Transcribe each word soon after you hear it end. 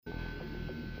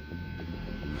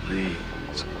Please,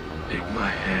 take my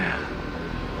hand.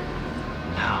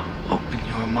 Now, open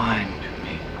your mind to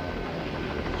me.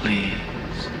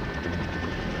 Please,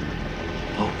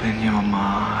 open your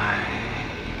mind.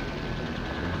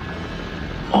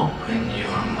 Open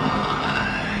your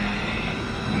mind.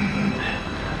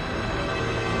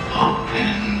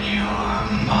 Open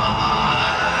your mind.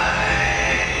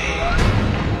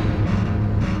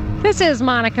 This is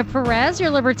Monica Perez,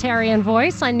 your libertarian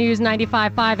voice on News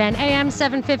 95.5 and AM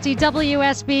 750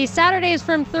 WSB. Saturdays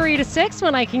from 3 to 6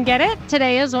 when I can get it.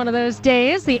 Today is one of those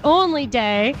days, the only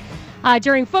day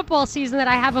during football season that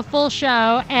I have a full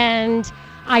show, and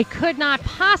I could not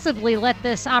possibly let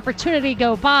this opportunity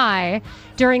go by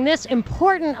during this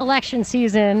important election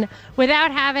season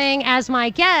without having as my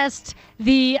guest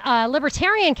the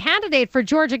libertarian candidate for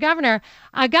Georgia governor,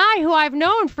 a guy who I've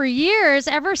known for years,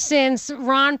 ever since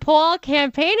Ron Paul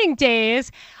campaigning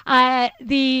days,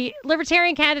 the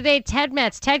libertarian candidate, Ted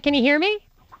Metz. Ted, can you hear me?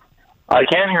 I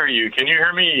can hear you. Can you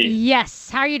hear me?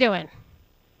 Yes. How are you doing?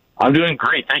 I'm doing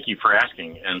great. Thank you for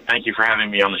asking, and thank you for having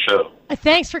me on the show.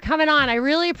 Thanks for coming on. I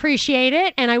really appreciate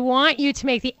it, and I want you to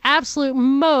make the absolute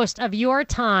most of your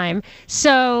time.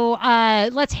 So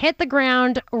let's hit the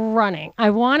ground running. I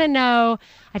want to know,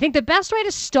 I think the best way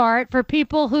to start for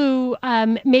people who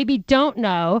maybe don't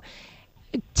know,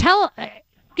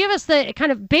 give us the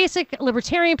kind of basic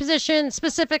libertarian position,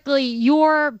 specifically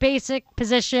your basic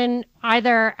position,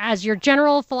 either as your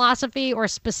general philosophy or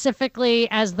specifically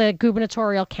as the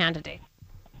gubernatorial candidate.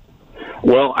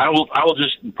 Well, I will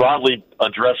just broadly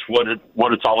address what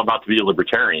it's all about to be a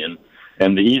libertarian.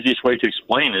 And the easiest way to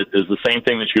explain it is the same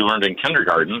thing that you learned in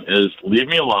kindergarten, is leave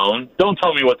me alone, don't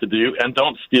tell me what to do, and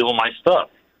don't steal my stuff.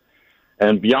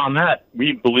 And beyond that,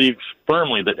 we believe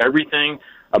firmly that everything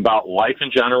about life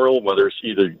in general, whether it's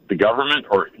either the government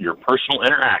or your personal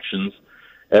interactions,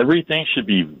 everything should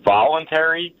be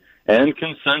voluntary and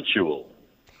consensual.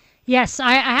 Yes,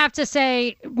 I have to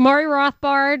say, Murray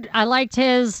Rothbard, I liked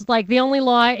his, the only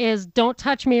law is don't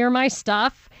touch me or my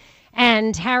stuff.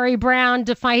 And Harry Brown,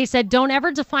 he said, don't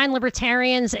ever define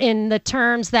libertarians in the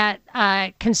terms that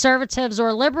conservatives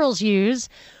or liberals use.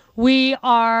 We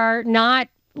are not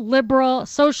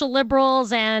social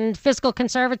liberals and fiscal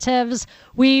conservatives.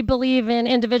 We believe in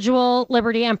individual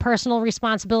liberty and personal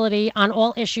responsibility on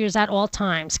all issues at all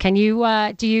times. Do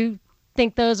you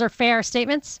think those are fair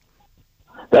statements?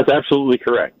 That's absolutely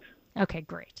correct. Okay,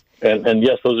 great. And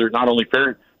yes, those are not only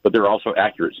fair, but they're also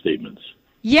accurate statements.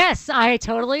 Yes, I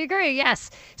totally agree.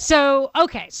 Yes. So,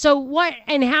 okay. So what,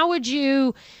 and how would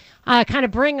you kind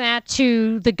of bring that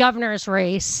to the governor's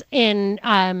race in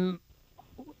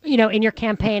in your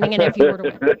campaigning, and if you were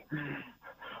to win?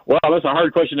 Well, that's a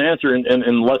hard question to answer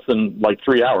in less than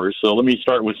 3 hours. So let me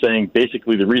start with saying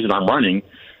basically the reason I'm running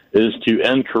is to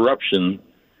end corruption,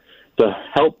 to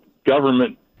help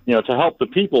government, to help the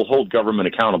people hold government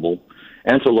accountable,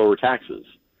 and to lower taxes.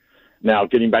 Now,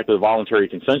 getting back to the voluntary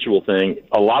consensual thing,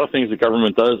 a lot of things the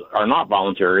government does are not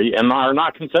voluntary and are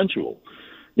not consensual.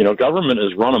 Government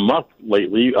has run amok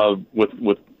lately with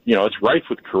it's rife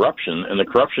with corruption, and the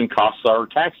corruption costs our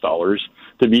tax dollars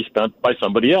to be spent by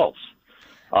somebody else.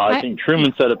 I think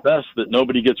Truman said it best, that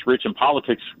nobody gets rich in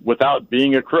politics without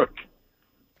being a crook.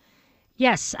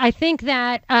 Yes, I think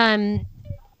that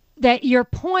that your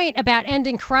point about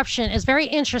ending corruption is very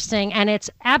interesting, and it's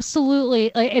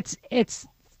absolutely it's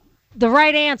the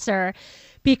right answer.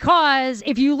 Because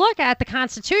if you look at the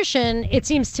Constitution, it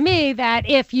seems to me that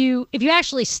if you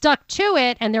actually stuck to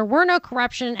it and there were no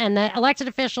corruption and the elected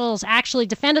officials actually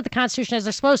defended the Constitution as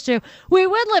they're supposed to, we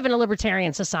would live in a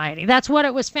libertarian society. That's what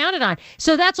it was founded on.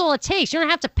 So that's all it takes. You don't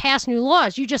have to pass new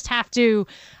laws. You just have to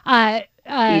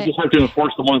you just have to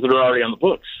enforce the ones that are already on the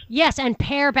books. Yes, and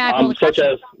pare back all the such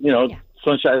corruption.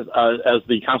 such as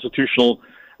the constitutional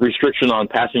restriction on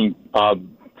passing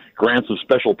grants of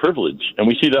special privilege. And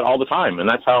we see that all the time. And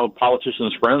that's how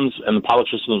politicians' friends and the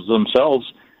politicians themselves,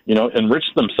 enrich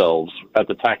themselves at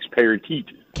the taxpayer teat.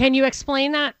 Can you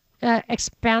explain that?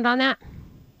 Expound on that?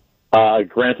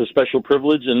 Grant of special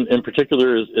privilege, in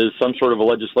particular, is some sort of a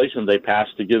legislation they pass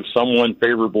to give someone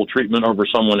favorable treatment over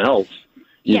someone else,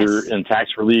 either in tax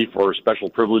relief or special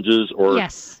privileges, or like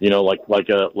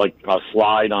a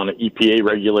slide on an EPA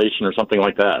regulation or something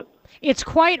like that. It's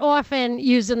quite often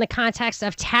used in the context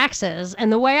of taxes.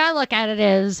 And the way I look at it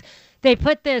is they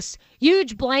put this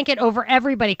huge blanket over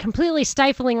everybody, completely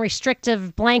stifling,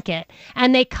 restrictive blanket,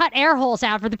 and they cut air holes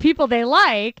out for the people they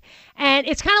like. And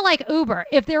it's kind of like Uber.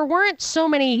 If there weren't so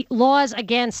many laws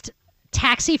against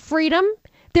taxi freedom,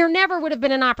 there never would have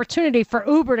been an opportunity for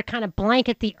Uber to kind of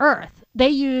blanket the earth. They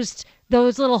used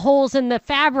those little holes in the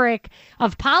fabric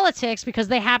of politics because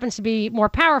they happen to be more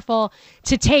powerful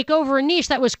to take over a niche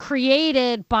that was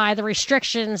created by the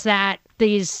restrictions that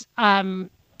these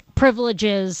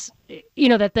privileges,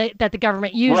 that the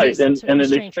government uses. Right, and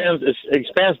it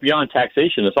expands beyond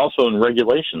taxation. It's also in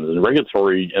regulations and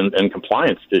regulatory and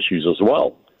compliance issues as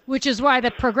well. Which is why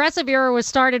the progressive era was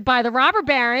started by the robber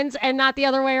barons and not the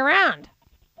other way around.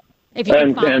 If you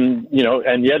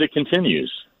and yet it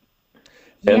continues.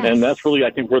 Yes. And that's really, I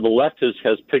think, where the left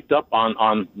has picked up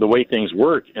on the way things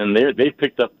work, and they've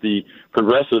picked up the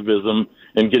progressivism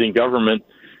in getting government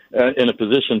in a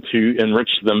position to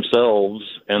enrich themselves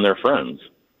and their friends.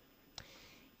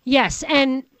 Yes,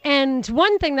 and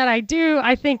one thing that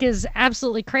I think is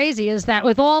absolutely crazy is that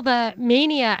with all the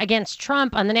mania against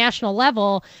Trump on the national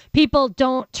level, people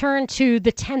don't turn to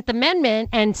the 10th Amendment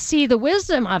and see the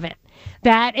wisdom of it.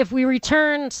 That if we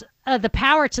returned the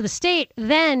power to the state,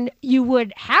 then you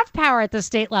would have power at the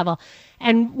state level,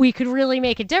 and we could really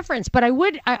make a difference. But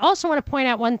I also want to point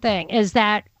out one thing, is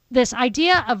that this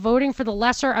idea of voting for the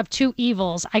lesser of two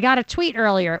evils, I got a tweet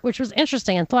earlier, which was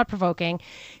interesting and thought-provoking,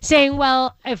 saying,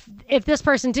 well, if this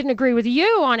person didn't agree with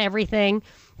you on everything,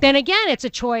 then again, it's a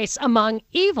choice among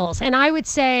evils. And I would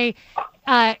say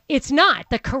it's not.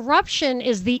 The corruption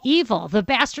is the evil. The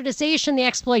bastardization, the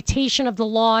exploitation of the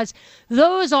laws,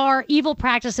 those are evil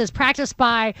practices practiced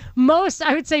by most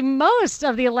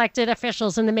of the elected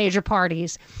officials in the major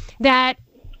parties. That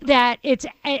it's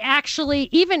actually,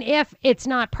 even if it's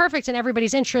not perfect and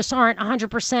everybody's interests aren't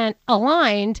 100%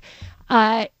 aligned,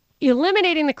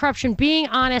 eliminating the corruption, being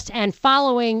honest, and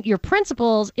following your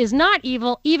principles is not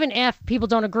evil, even if people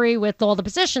don't agree with all the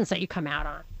positions that you come out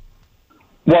on.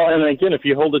 Well, and again, if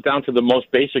you hold it down to the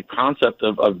most basic concept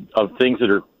of things that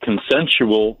are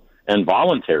consensual and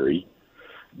voluntary,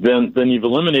 then you've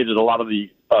eliminated a lot of the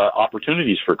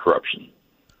opportunities for corruption.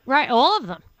 Right, all of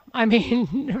them. I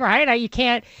mean, right? You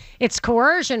can't. It's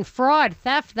coercion, fraud,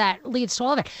 theft that leads to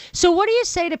all of it. So, what do you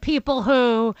say to people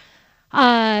who?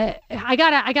 I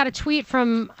got a tweet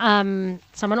from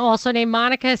someone also named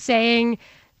Monica saying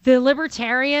the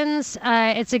libertarians.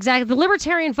 The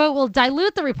libertarian vote will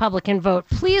dilute the Republican vote.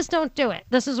 Please don't do it.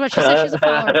 This is what she said. She's a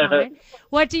follower of mine.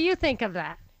 What do you think of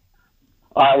that?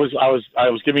 I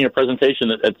was giving a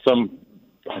presentation at some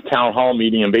town hall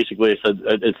meeting, and basically I said,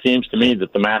 it seems to me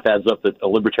that the math adds up that a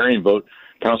libertarian vote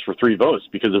counts for 3 votes,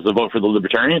 because it's a vote for the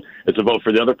libertarian, it's a vote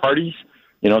for the other parties,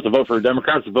 it's a vote for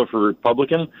Democrats, it's a vote for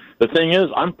Republican. The thing is,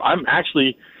 I'm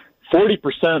actually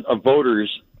 40% of voters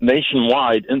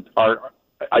nationwide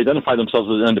identify themselves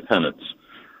as independents.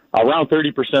 Around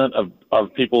 30%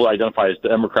 of people identify as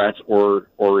Democrats or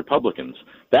Republicans.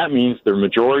 That means the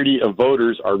majority of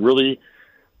voters are really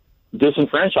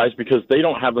disenfranchised because they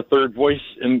don't have a third voice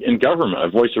in government, a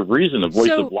voice of reason, a voice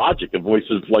of logic, a voice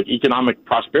of like economic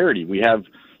prosperity. We have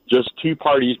just 2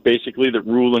 parties basically that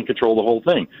rule and control the whole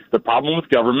thing. The problem with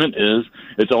government is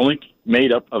it's only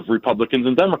made up of Republicans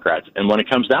and Democrats. And when it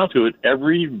comes down to it,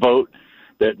 every vote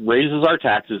that raises our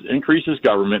taxes, increases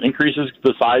government, increases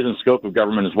the size and scope of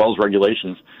government as well as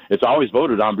regulations, it's always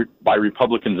voted on by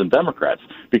Republicans and Democrats,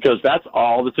 because that's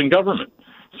all that's in government.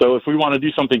 So if we want to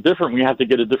do something different, we have to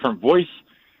get a different voice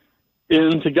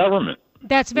into government.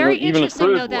 That's very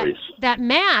interesting, though, that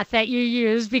math that you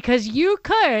use, because you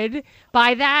could,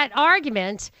 by that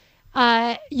argument,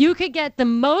 you could get the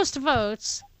most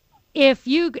votes if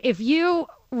you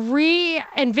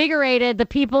reinvigorated the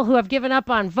people who have given up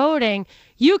on voting.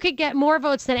 You could get more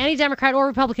votes than any Democrat or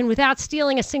Republican without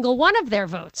stealing a single one of their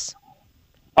votes.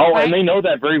 Oh, right? And they know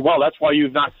that very well. That's why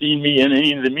you've not seen me in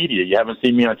any of the media. You haven't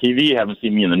seen me on TV. You haven't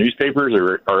seen me in the newspapers,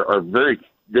 or very,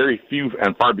 very few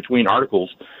and far between articles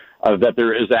that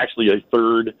there is actually a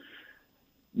third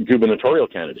gubernatorial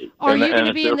candidate. Are you going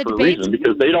to be in the debates?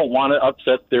 Because they don't want to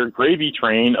upset their gravy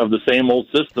train of the same old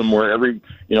system where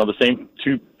the same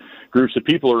 2 groups of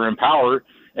people are in power.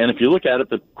 And if you look at it,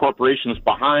 the corporations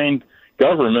behind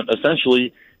government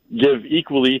essentially give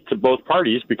equally to both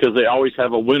parties because they always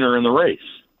have a winner in the race.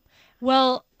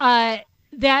 Well,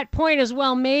 that point is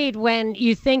well made when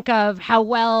you think of how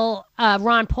well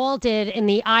Ron Paul did in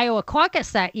the Iowa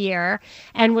caucus that year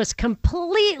and was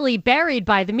completely buried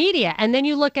by the media. And then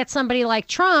you look at somebody like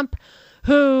Trump,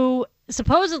 who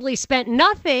supposedly spent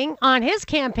nothing on his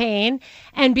campaign,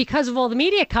 and because of all the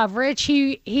media coverage,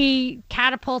 he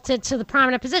catapulted to the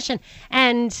prominent position.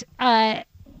 And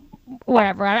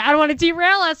whatever, I don't want to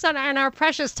derail us on our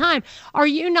precious time. Are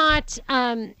you not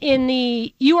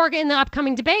you are in the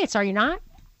upcoming debates, are you not?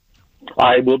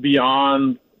 I will be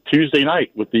on Tuesday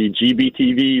night with the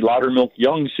GBTV Laudermilk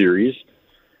Young series,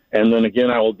 and then again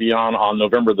I will be on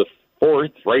November the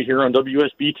 4th right here on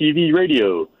WSB TV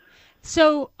radio.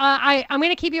 So I'm going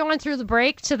to keep you on through the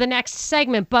break to the next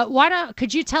segment, but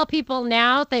could you tell people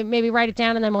now, they maybe write it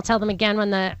down and then we'll tell them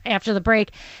again after the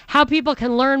break, how people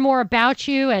can learn more about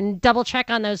you and double check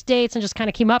on those dates and just kind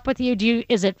of keep up with you?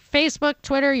 Is it Facebook,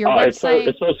 Twitter, your website?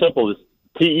 It's so simple. It's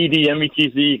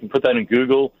TEDMETZ. You can put that in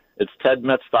Google. It's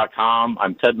tedmetz.com.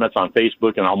 I'm Ted Metz on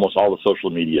Facebook and almost all the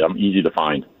social media. I'm easy to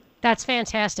find. That's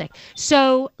fantastic.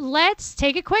 So let's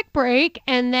take a quick break,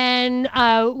 and then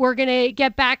we're going to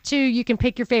get back to, you can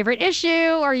pick your favorite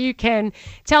issue, or you can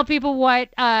tell people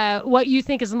what you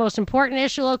think is the most important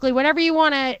issue locally. Whatever you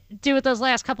want to do with those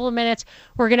last couple of minutes,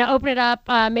 we're going to open it up.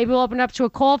 Maybe we'll open it up to a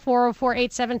call,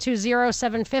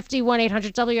 404-872-0750,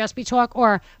 1-800-WSB-TALK,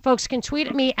 or folks can tweet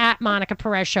at me at Monica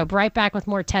Perez Show. Right back with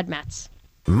more Ted Metz.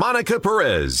 Monica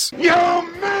Perez. You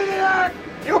maniac!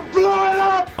 You blew it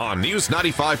up! On News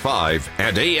 95.5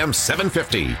 and AM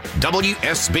 750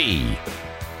 WSB.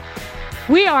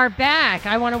 We are back.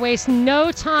 I want to waste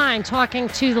no time talking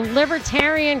to the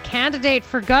Libertarian candidate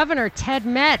for governor, Ted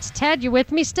Metz. Ted, you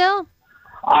with me still?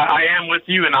 I am with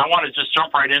you, and I want to just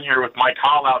jump right in here with my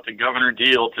call out to Governor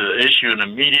Deal to issue an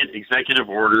immediate executive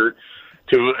order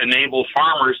to enable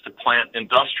farmers to plant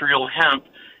industrial hemp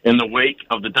in the wake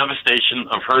of the devastation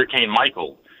of Hurricane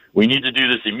Michael. We need to do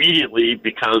this immediately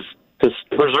because to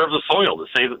preserve the soil, to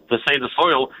save the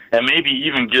soil, and maybe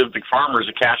even give the farmers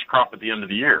a cash crop at the end of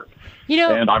the year.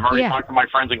 And I've already talked to my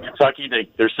friends in Kentucky.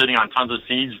 They're sitting on tons of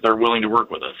seeds. They're willing to work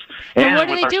with us. And what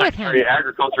do they with do our with him? Secretary of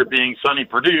Agriculture being Sonny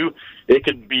Perdue, it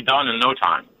could be done in no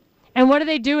time. And what do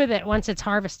they do with it once it's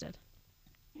harvested?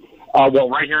 Well,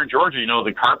 right here in Georgia,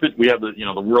 the carpet, we have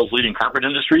the world's leading carpet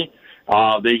industry.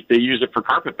 They use it for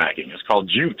carpet backing. It's called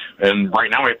jute, and right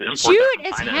now we have to import jute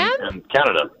that from is China hemp? and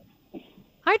Canada.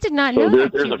 I did not know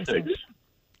that. There's a fix.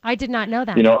 I did not know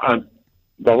that.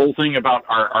 The whole thing about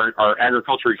our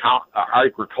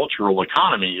agricultural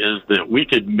economy is that we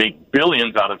could make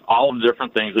billions out of all the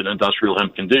different things that industrial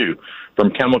hemp can do, from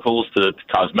chemicals to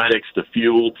cosmetics to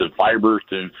fuel to fiber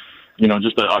to,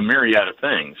 just a myriad of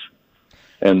things.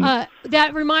 And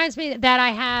that reminds me that I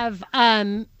have.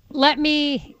 Let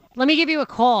me give you a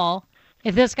call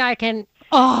if this guy can.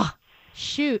 Oh,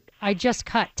 shoot! I just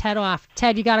cut Ted off.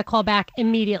 Ted, you got to call back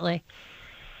immediately.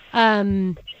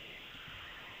 Dang,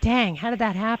 how did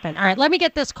that happen? All right, let me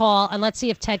get this call, and let's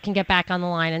see if Ted can get back on the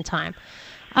line in time.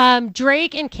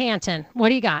 Drake and Canton, what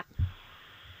do you got?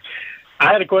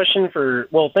 I had a question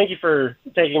thank you for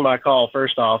taking my call,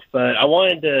 first off, but I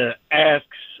wanted to ask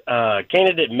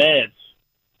candidate Metz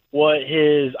what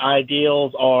his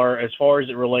ideals are as far as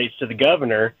it relates to the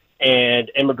governor and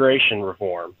immigration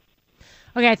reform.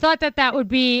 Okay, I thought that would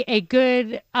be a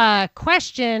good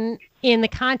question in the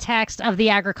context of the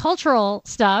agricultural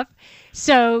stuff.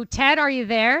 So, Ted, are you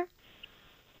there?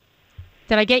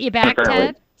 Did I get you back,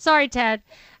 Ted? Sorry, Ted.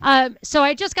 So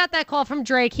I just got that call from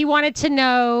Drake. He wanted to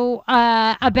know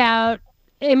about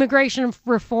immigration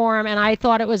reform, and I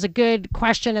thought it was a good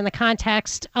question in the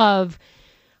context of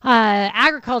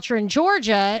agriculture in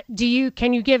Georgia.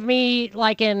 Can you give me,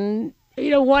 like, in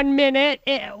 1 minute,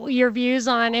 your views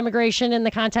on immigration in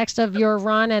the context of your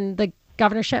run and the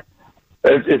governorship?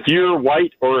 If you're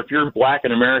white or if you're black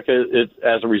in America, it's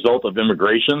as a result of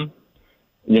immigration.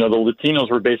 The Latinos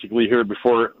were basically here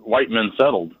before white men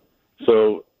settled.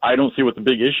 So I don't see what the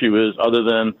big issue is other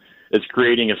than it's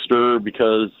creating a stir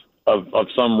because of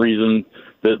some reason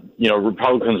that,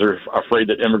 Republicans are afraid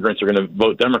that immigrants are going to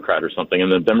vote Democrat or something.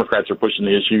 And the Democrats are pushing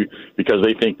the issue because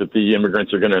they think that the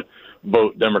immigrants are going to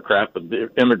vote Democrat, but the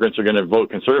immigrants are going to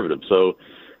vote conservative. So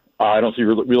I don't see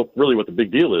really what the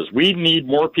big deal is. We need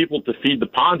more people to feed the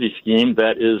Ponzi scheme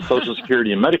that is Social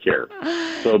Security and Medicare.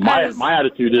 So my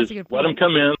attitude is let them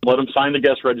come in, let them sign the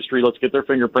guest registry, let's get their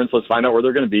fingerprints, let's find out where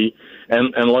they're going to be,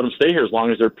 and let them stay here as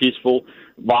long as they're peaceful,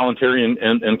 voluntary,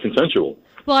 and consensual.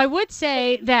 Well, I would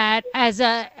say that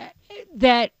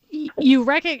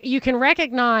you can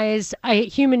recognize a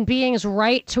human being's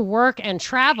right to work and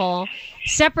travel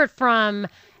separate from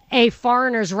a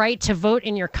foreigner's right to vote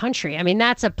in your country. I mean,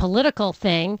 that's a political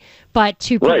thing, but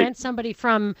to prevent somebody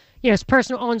from, this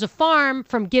person who owns a farm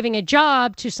from giving a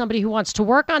job to somebody who wants to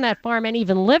work on that farm and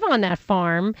even live on that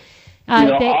farm.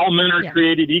 All men are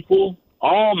created equal.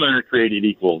 All men are created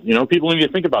equal. People need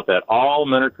to think about that. All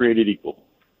men are created equal.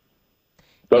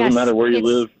 Doesn't matter where you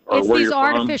live or where you're from. It's these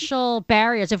artificial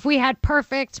barriers. If we had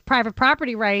perfect private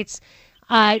property rights,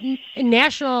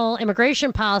 national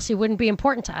immigration policy wouldn't be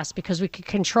important to us because we could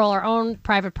control our own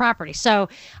private property. So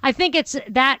I think it's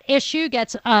that issue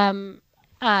gets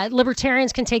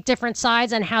libertarians can take different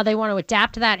sides on how they want to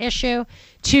adapt that issue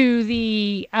to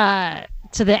the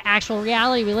actual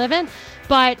reality we live in.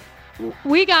 But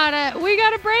we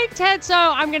gotta break, Ted. So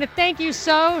I'm gonna thank you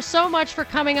so much for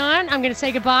coming on. I'm gonna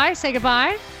say goodbye. Say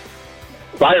goodbye.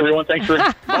 Bye, everyone. Thanks for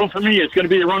voting for me. It's going to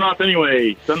be a runoff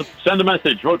anyway. Send a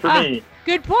message. Vote for me.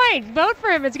 Good point. Vote for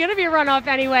him. It's going to be a runoff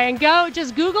anyway. And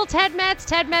just Google Ted Metz,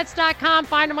 tedmetz.com.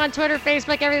 Find him on Twitter,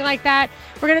 Facebook, everything like that.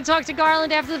 We're going to talk to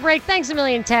Garland after the break. Thanks a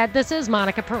million, Ted. This is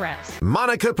Monica Perez.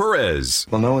 Monica Perez.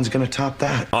 Well, no one's going to top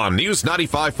that. On News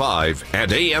 95.5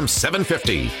 and AM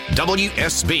 750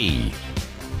 WSB.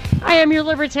 I am your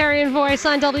libertarian voice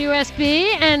on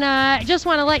WSB, and just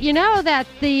want to let you know that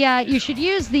you should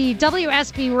use the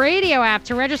WSB radio app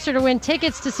to register to win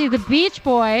tickets to see the Beach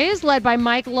Boys, led by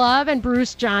Mike Love and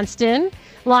Bruce Johnston,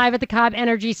 live at the Cobb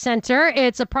Energy Center.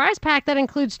 It's a prize pack that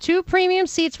includes 2 premium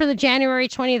seats for the January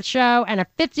 20th show and a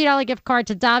 $50 gift card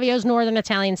to Davio's Northern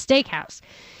Italian Steakhouse.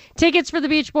 Tickets for the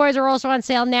Beach Boys are also on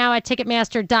sale now at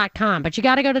Ticketmaster.com, but you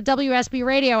got to go to WSB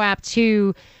radio app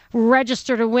to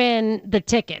register to win the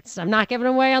tickets. I'm not giving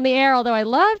them away on the air, although I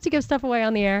love to give stuff away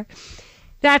on the air.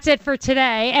 That's it for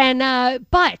today. And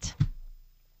but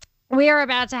we are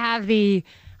about to have the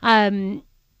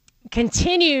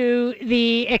continue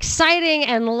the exciting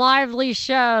and lively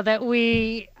show that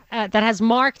we that has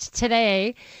marked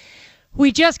today.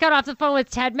 We just got off the phone with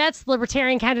Ted Metz, the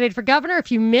Libertarian candidate for governor.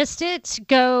 If you missed it,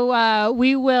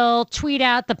 we will tweet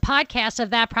out the podcast of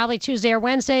that probably Tuesday or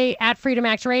Wednesday. At Freedom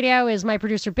Act Radio is my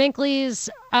producer Binkley's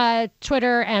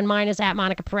Twitter, and mine is at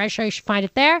Monica Perez Show. You should find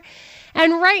it there.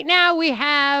 And right now we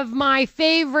have my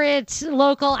favorite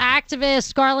local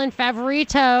activist, Garland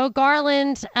Favorito.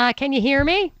 Garland, can you hear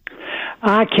me?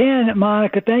 I can,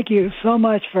 Monica. Thank you so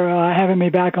much for having me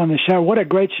back on the show. What a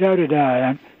great show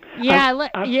today.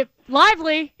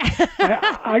 Lively.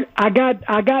 I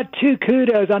got 2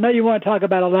 kudos. I know you want to talk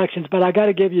about elections, but I got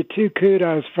to give you 2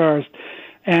 kudos first.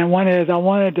 And one is I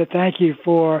wanted to thank you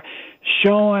for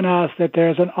showing us that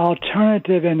there's an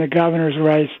alternative in the governor's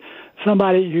race,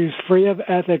 somebody who's free of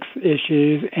ethics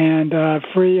issues and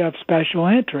free of special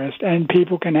interest, and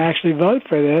people can actually vote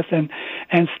for this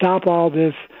and stop all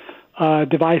this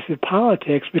divisive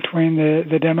politics between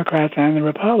the Democrats and the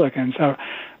Republicans. So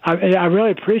I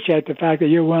really appreciate the fact that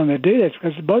you're willing to do this,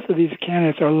 because both of these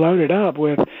candidates are loaded up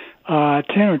with 10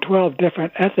 or 12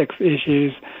 different ethics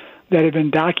issues that have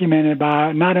been documented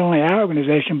by not only our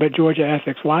organization, but Georgia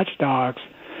Ethics Watchdogs.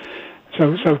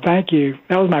 So thank you.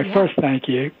 That was my first thank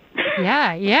you.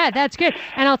 Yeah, that's good.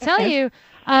 And I'll tell you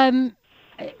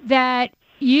that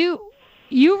you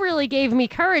really gave me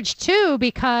courage, too,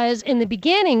 because in the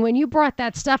beginning, when you brought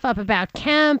that stuff up about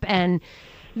Kemp and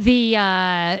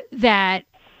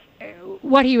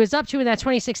what he was up to in that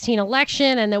 2016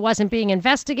 election, and it wasn't being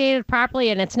investigated properly,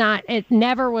 and it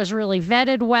never was really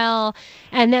vetted well,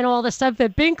 and then all the stuff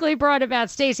that Binkley brought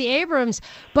about Stacey Abrams,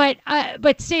 but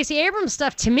Stacey Abrams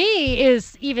stuff to me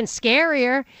is even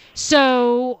scarier.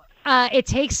 So it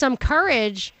takes some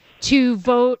courage to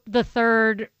vote the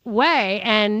third way,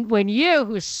 and when you,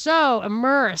 who's so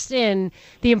immersed in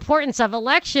the importance of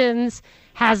elections,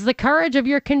 has the courage of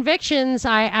your convictions,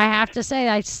 I have to say,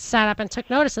 I sat up and took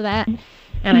notice of that.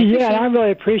 And I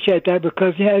really appreciate that,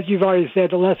 because, as you've already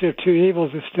said, the lesser of 2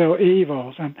 evils is still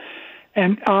evils.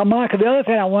 And Monica, the other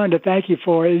thing I wanted to thank you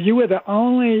for is you were the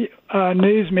only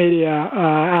news media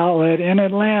outlet in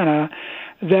Atlanta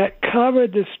that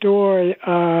covered the story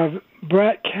of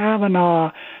Brett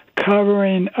Kavanaugh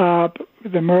covering up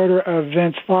the murder of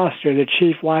Vince Foster, the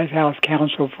chief White House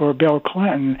counsel for Bill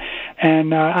Clinton.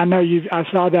 And I know I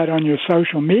saw that on your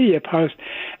social media post.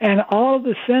 And all of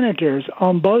the senators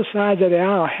on both sides of the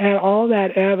aisle had all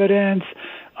that evidence.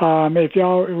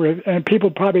 And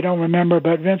people probably don't remember,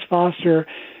 but Vince Foster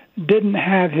didn't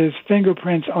have his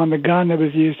fingerprints on the gun that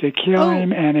was used to kill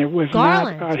him, and it was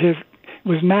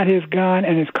not his gun,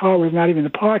 and his car was not even in the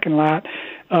parking lot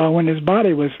when his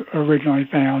body was originally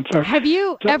found. So, have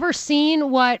you ever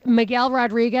seen what Miguel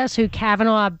Rodriguez, who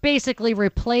Kavanaugh basically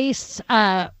replaced,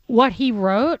 what he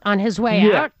wrote on his way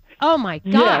out? Oh my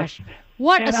gosh! Yes.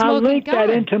 What a smoking gun! I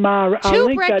linked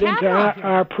that into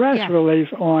our press release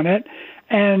on it,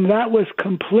 and that was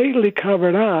completely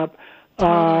covered up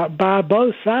by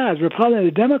both sides. Republicans,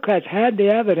 the Democrats had the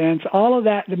evidence. All of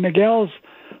that, Miguel's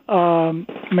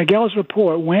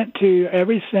report went to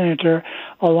every senator,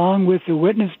 along with the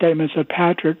witness statements of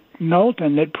Patrick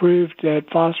Knowlton that proved that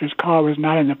Foster's car was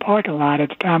not in the parking lot at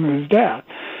the time of his death,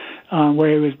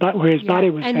 where his body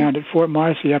was found at Fort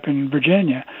Marcy up in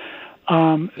Virginia.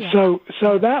 So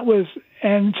that was,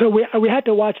 and so we had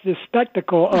to watch this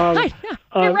spectacle of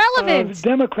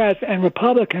Democrats and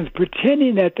Republicans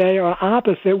pretending that they are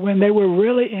opposite when they were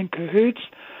really in cahoots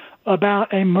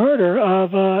about a murder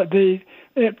of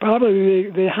probably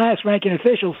the highest-ranking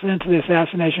official since the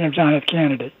assassination of John F.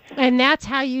 Kennedy. And that's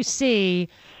how you see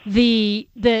the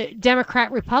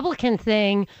Democrat-Republican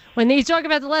thing. When they talk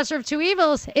about the lesser of two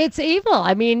evils, it's evil.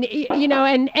 I mean,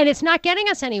 and it's not getting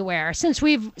us anywhere. Since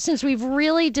we've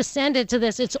really descended to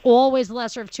this, it's always the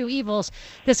lesser of two evils.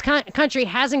 This country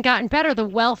hasn't gotten better. The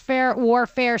welfare,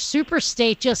 warfare, super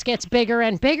state just gets bigger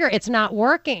and bigger. It's not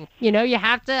working. You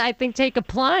have to, I think, take a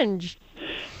plunge.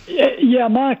 Yeah,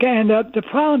 Monica, and the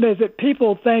problem is that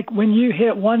people think when you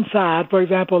hit one side, for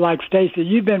example, like Stacey,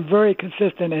 you've been very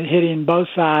consistent in hitting both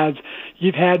sides.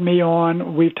 You've had me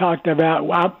on. We've talked about,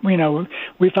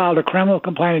 we filed a criminal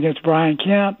complaint against Brian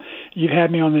Kemp. You've had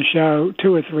me on the show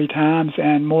 2 or 3 times,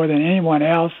 and more than anyone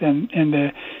else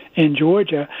in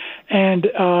Georgia. And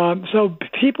so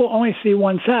people only see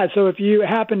one side. So if you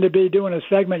happen to be doing a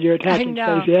segment, you're attacking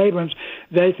Stacey Abrams,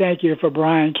 they thank you for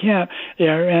Brian Kemp,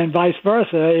 and vice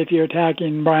versa. If you're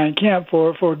attacking Brian Kemp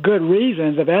for good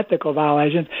reasons of ethical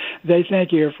violations, they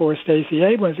thank you for Stacey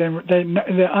Abrams. And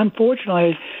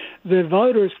unfortunately, the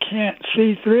voters can't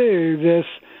see through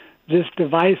this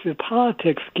divisive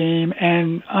politics scheme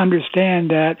and understand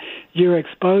that you're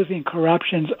exposing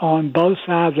corruptions on both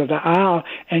sides of the aisle,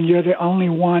 and you're the only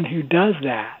one who does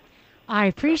that. I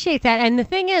appreciate that. And the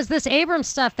thing is, this Abrams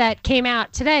stuff that came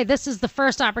out today, this is the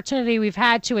first opportunity we've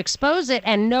had to expose it,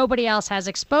 and nobody else has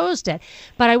exposed it.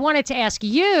 But I wanted to ask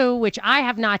you, which I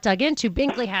have not dug into,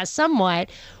 Binkley has somewhat,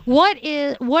 what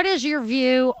is your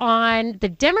view on the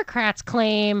Democrats'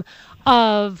 claim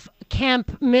of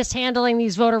Kemp mishandling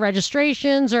these voter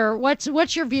registrations, or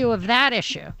what's your view of that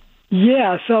issue?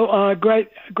 Yeah, so great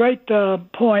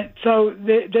point. So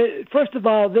first of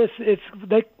all,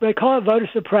 they call it voter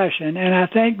suppression, and I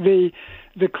think the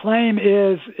claim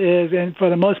is and for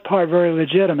the most part very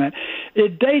legitimate.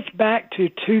 It dates back to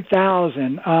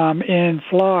 2000 in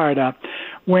Florida,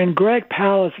 when Greg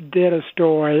Palast did a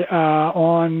story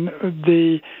on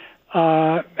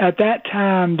at that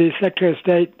time the Secretary of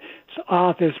State's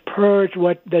office purged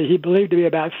what he believed to be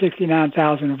about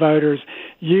 69,000 voters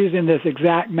using this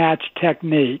exact match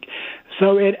technique.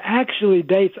 So it actually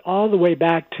dates all the way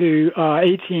back to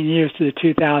 18 years to the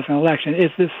 2000 election.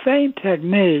 It's the same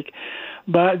technique,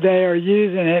 but they are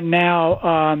using it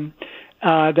now.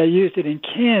 They used it in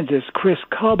Kansas. Chris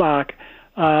Kobach,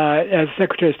 as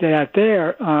Secretary of State out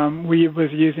there, was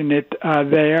using it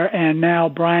there, and now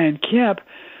Brian Kemp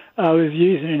was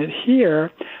using it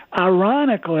here.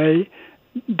 Ironically,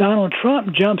 Donald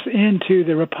Trump jumps into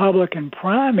the Republican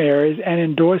primaries and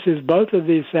endorses both of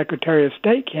these Secretary of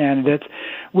State candidates,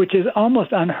 which is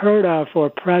almost unheard of for a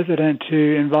president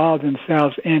to involve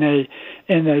themselves in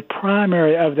a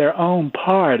primary of their own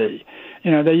party.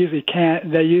 They usually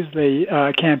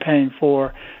campaign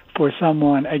for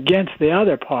someone against the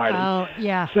other party. Oh,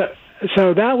 yeah.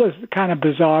 So that was kind of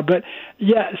bizarre, but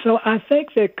yeah, so I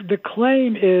think that the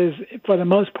claim is, for the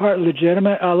most part,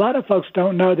 legitimate. A lot of folks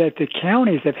don't know that the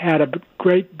counties have had a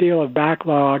great deal of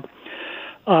backlog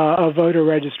of voter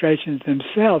registrations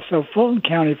themselves. So Fulton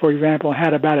County, for example,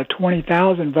 had about a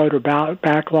 20,000 voter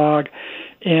backlog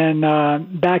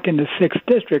back in the 6th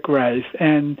district race,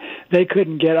 and they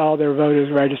couldn't get all their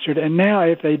voters registered. And now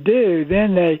if they do,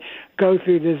 then they go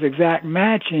through this exact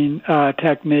matching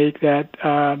technique that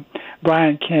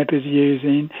Brian Kemp is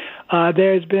using.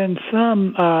 There's been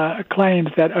some claims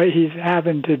that he's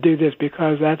having to do this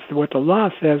because that's what the law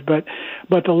says, but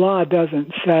the law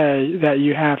doesn't say that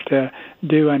you have to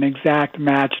do an exact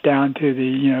match down to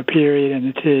the period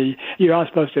and the T. You are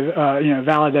supposed to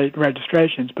validate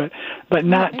registrations, but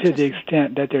not to the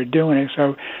extent that they're doing it.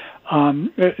 So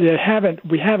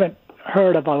we haven't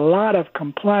heard of a lot of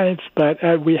complaints, but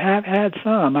we have had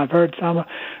some. I've heard some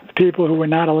people who were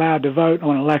not allowed to vote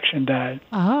on Election Day.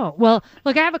 Oh, well,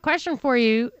 look, I have a question for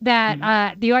you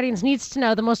that the audience needs to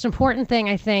know. The most important thing,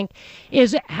 I think,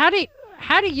 is how do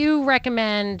you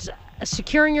recommend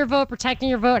securing your vote, protecting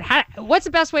your vote? What's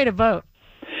the best way to vote?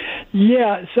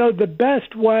 Yeah, so the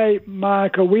best way,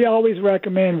 Monica, we always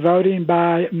recommend voting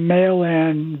by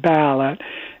mail-in ballot.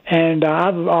 And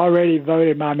I've already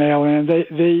voted by mail-in.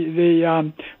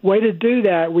 The way to do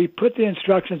that, we put the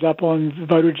instructions up on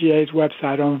VoterGA's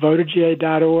website, on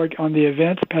voterga.org, on the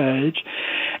events page.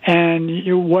 And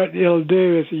what it'll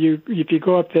do is if you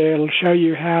go up there, it'll show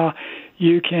you how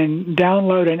you can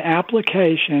download an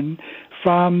application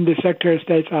from the Secretary of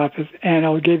State's office, and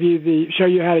it'll show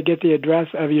you how to get the address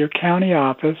of your county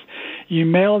office. You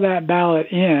mail that ballot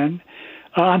in.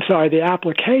 The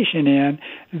application in.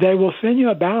 They will send you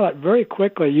a ballot very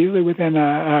quickly, usually within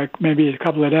maybe a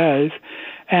couple of days,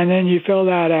 and then you fill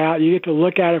that out. You get to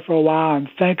look at it for a while and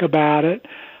think about it.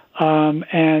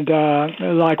 And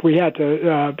like we had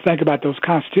to think about those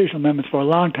constitutional amendments for a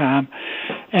long time.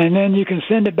 And then you can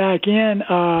send it back in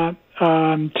to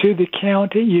the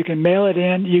county. You can mail it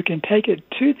in. You can take it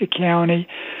to the county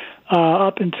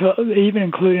up until even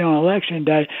including on election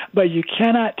day, but you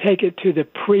cannot take it to the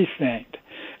precinct.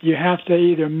 You have to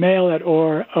either mail it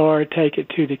or take it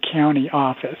to the county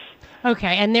office.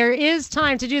 Okay, and there is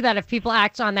time to do that if people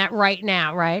act on that right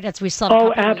now, right? As we still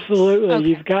Oh, absolutely. Okay.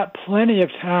 You've got plenty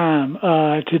of time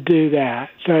to do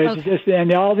that. So it's just,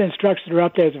 and all the instructions are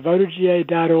up there. It's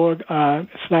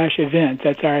voterga.org/events.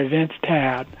 That's our events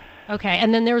tab. Okay,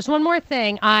 and then there was one more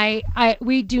thing.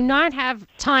 We do not have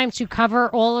time to cover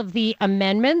all of the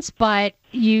amendments, but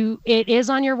it is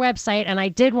on your website, and I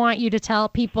did want you to tell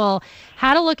people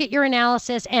how to look at your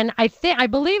analysis. And I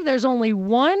believe there's only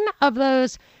one of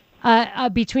those.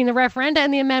 Between the referenda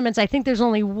and the amendments, I think there's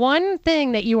only one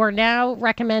thing that you are now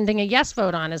recommending a yes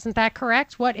vote on. Isn't that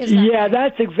correct? What is that? Yeah,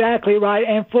 that's exactly right.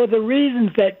 And for the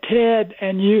reasons that Ted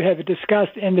and you have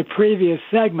discussed in the previous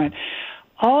segment,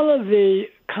 all of the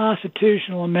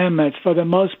constitutional amendments, for the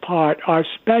most part, are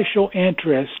special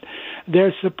interest.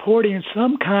 They're supporting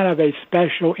some kind of a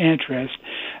special interest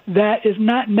that is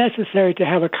not necessary to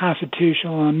have a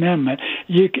constitutional amendment.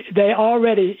 They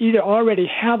either already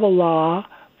have a law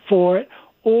for it,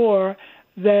 or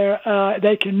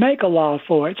they can make a law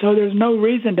for it. So there's no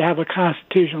reason to have a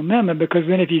constitutional amendment, because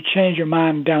then if you change your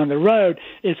mind down the road,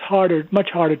 it's much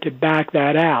harder to back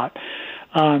that out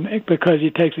because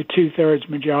it takes a 2/3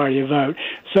 majority vote.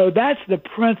 So that's the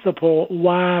principle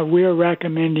why we're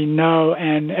recommending no,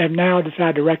 and have now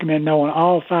decided to recommend no on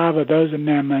all 5 of those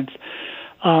amendments,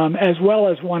 as well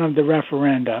as one of the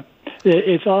referenda.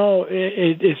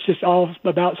 It's just all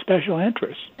about special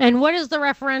interest. And what is the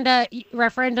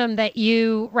referendum that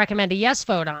you recommend a yes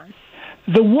vote on?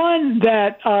 The one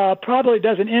that probably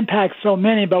doesn't impact so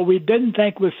many, but we didn't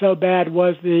think was so bad,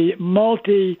 was the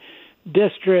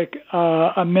multi-district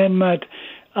amendment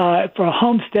for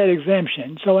homestead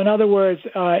exemption. So in other words,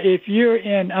 if you're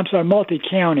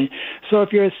multi-county. So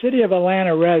if you're a City of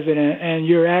Atlanta resident and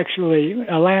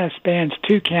Atlanta spans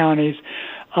 2 counties,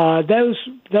 those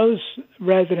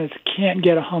residents can't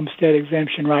get a homestead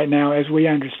exemption right now, as we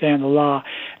understand the law,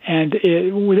 and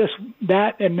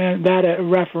that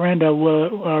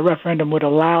referendum would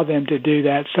allow them to do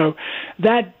that. So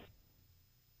that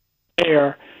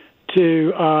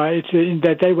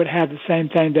that they would have the same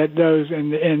thing that those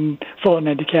in Fulton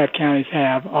and DeKalb counties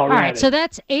have already. All right, so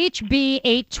that's HB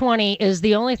 820 is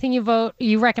the only thing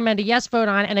you recommend a yes vote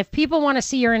on. And if people want to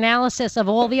see your analysis of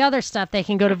all the other stuff, they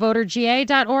can go to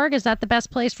voterga.org. Is that the best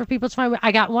place for people to find?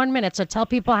 I got 1 minute, so tell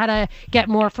people how to get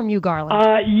more from you,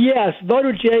 Garland. Yes,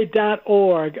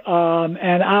 voterga.org.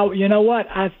 And you know what?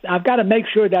 I've got to make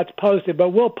sure that's posted,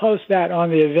 but we'll post that on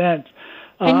the event.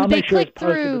 I'll make sure it's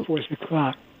posted before 6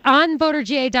 o'clock. On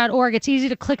voterga.org, it's easy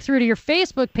to click through to your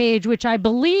Facebook page, which I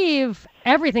believe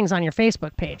everything's on your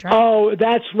Facebook page, right? Oh,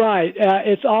 that's right.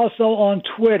 It's also on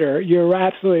Twitter. You're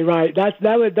absolutely right.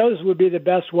 Those would be the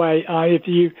best way. If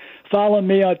you follow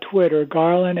me on Twitter,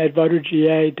 Garland at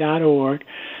voterga.org,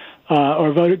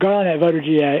 or Garland at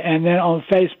voterga, and then on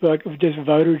Facebook, just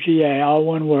voterga, all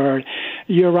one word.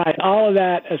 You're right. All of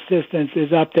that assistance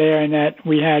is up there, and that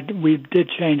we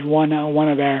did change one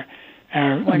of our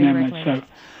amendments. So.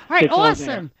 All right,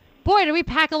 awesome. Boy, did we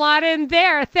pack a lot in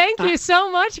there. Thank you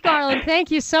so much, Garland. Thank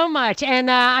you so much.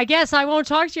 And I guess I won't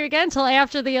talk to you again until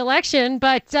after the election.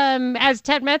 But as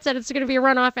Ted Metz said, it's going to be a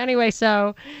runoff anyway,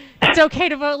 so it's okay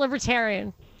to vote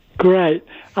Libertarian. Great.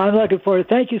 I'm looking forward.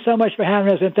 Thank you so much for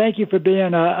having us, and thank you for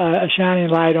being a shining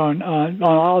light on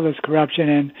all this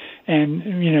corruption and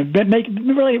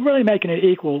really making it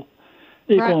equal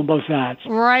on both sides.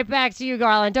 Right back to you,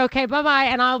 Garland. Okay, bye-bye.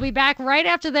 And I'll be back right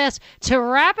after this to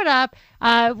wrap it up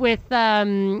with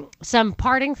some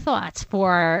parting thoughts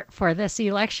for this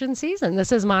election season.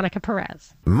 This is Monica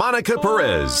Perez. Monica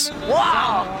Perez.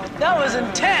 Wow, that was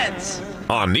intense.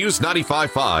 On News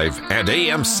 95.5 and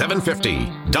AM 750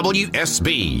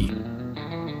 WSB.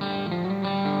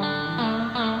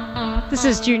 This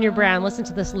is Junior Brown. Listen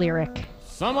to this lyric.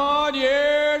 Some odd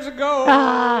years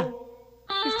ago.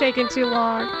 It's taking too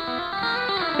long.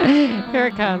 Here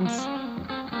it comes.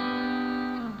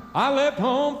 I left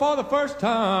home for the first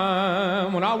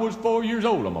time when I was 4 years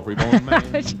old. I'm a freeborn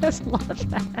man. I just love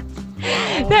that.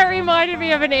 That reminded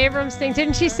me of an Abrams thing.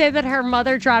 Didn't she say that her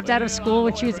mother dropped out of school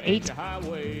when she was 8?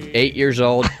 8 years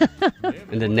old.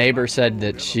 And the neighbor said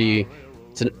that she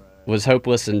was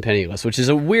hopeless and penniless, which is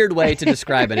a weird way to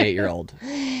describe an 8-year-old.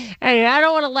 Anyway, I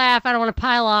don't want to laugh. I don't want to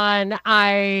pile on.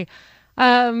 I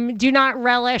do not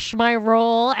relish my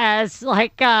role as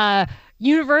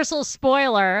universal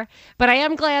spoiler, but I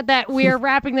am glad that we're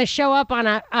wrapping the show up on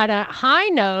a high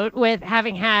note with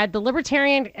having had the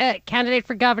Libertarian candidate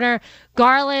for governor,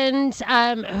 Garland,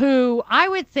 who I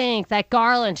would think that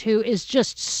Garland, who is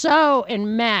just so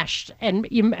enmeshed and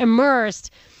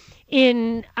immersed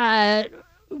in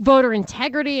voter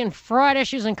integrity and fraud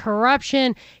issues and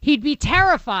corruption, he'd be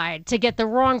terrified to get the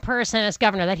wrong person as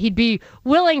governor, that he'd be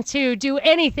willing to do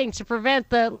anything to prevent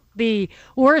the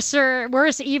worse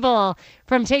evil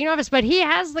from taking office. But he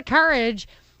has the courage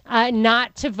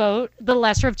not to vote the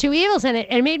lesser of two evils. And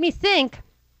it made me think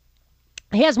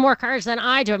he has more courage than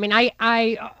I do. I mean,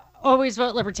 I always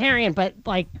vote Libertarian, but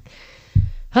like,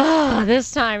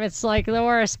 this time it's like the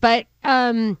worst. But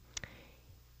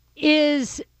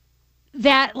is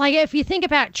that, like, if you think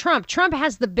about Trump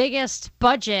has the biggest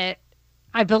budget.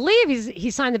 I believe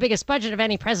he signed the biggest budget of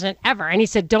any president ever. And he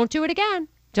said, don't do it again.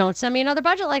 Don't send me another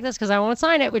budget like this because I won't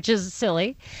sign it, which is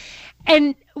silly.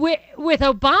 And with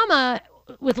Obama,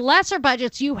 with lesser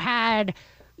budgets, you had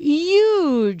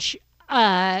huge,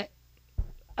 like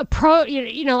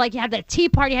you had the Tea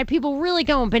Party, you had people really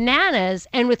going bananas.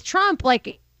 And with Trump,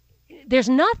 like, there's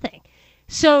nothing.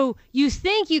 So you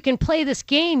think you can play this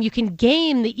game, you can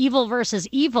game the evil versus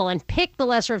evil and pick the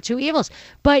lesser of two evils,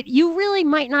 but you really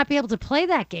might not be able to play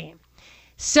that game.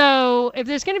 So if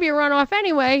there's going to be a runoff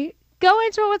anyway, go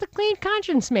into it with a clean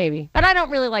conscience maybe. But I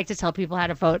don't really like to tell people how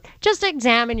to vote. Just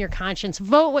examine your conscience.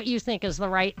 Vote what you think is the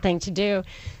right thing to do.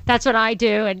 That's what I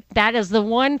do, and that is the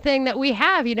one thing that we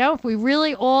have, If we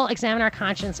really all examine our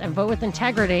conscience and vote with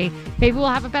integrity, maybe we'll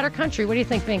have a better country. What do you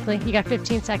think, Binkley? You got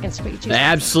 15 seconds to put your I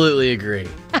absolutely agree.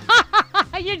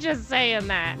 You're just saying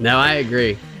that. No, I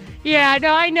agree. Yeah,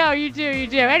 no, I know. You do.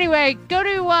 Anyway, go to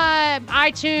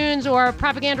iTunes or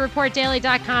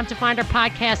propagandareportdaily.com to find our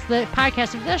podcast. The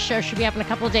podcast of this show should be up in a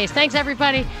couple of days. Thanks,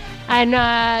 everybody. And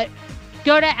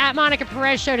go to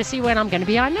 @MonicaPerez Show to see when I'm going to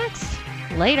be on next.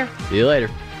 Later. See you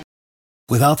later.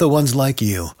 Without the ones like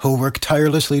you, who work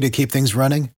tirelessly to keep things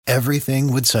running,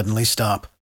 everything would suddenly stop.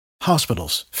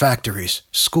 Hospitals, factories,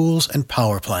 schools, and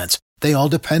power plants, they all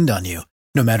depend on you.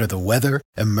 No matter the weather,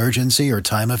 emergency, or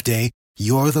time of day,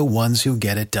 you're the ones who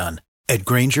get it done. At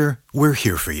Grainger, we're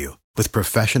here for you with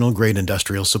professional-grade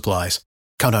industrial supplies.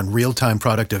 Count on real-time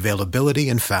product availability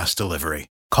and fast delivery.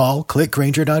 Call, click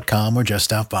Grainger.com, or just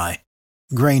stop by.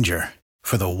 Grainger,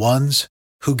 for the ones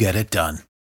who get it done.